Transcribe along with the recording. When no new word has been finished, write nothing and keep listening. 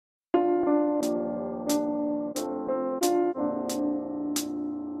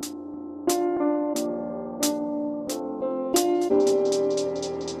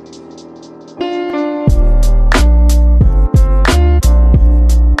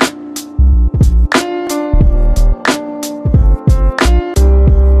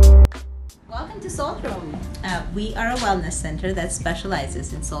wellness center that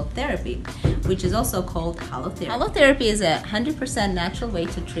specializes in salt therapy, which is also called halotherapy. Halotherapy is a 100% natural way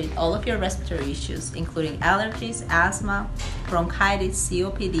to treat all of your respiratory issues, including allergies, asthma, bronchitis,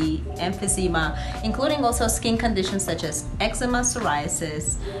 COPD, emphysema, including also skin conditions such as eczema,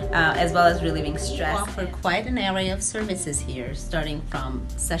 psoriasis, as well as relieving stress. We offer quite an array of services here, starting from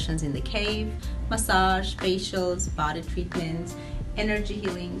sessions in the cave, massage, facials, body treatments, energy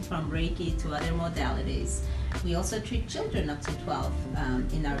healing from Reiki to other modalities. We also treat children up to 12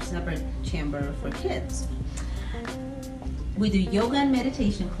 in our separate chamber for kids. We do yoga and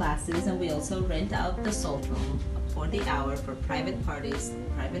meditation classes, and we also rent out the salt room for the hour for private parties,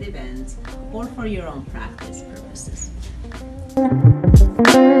 private events, or for your own practice purposes.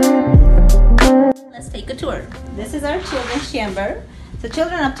 Let's take a tour. This is our children's chamber. So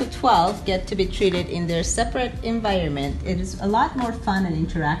children up to 12 get to be treated in their separate environment. It is a lot more fun and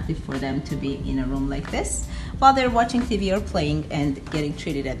interactive for them to be in a room like this while they're watching TV or playing and getting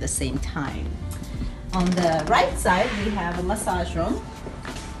treated at the same time. On the right side, we have a massage room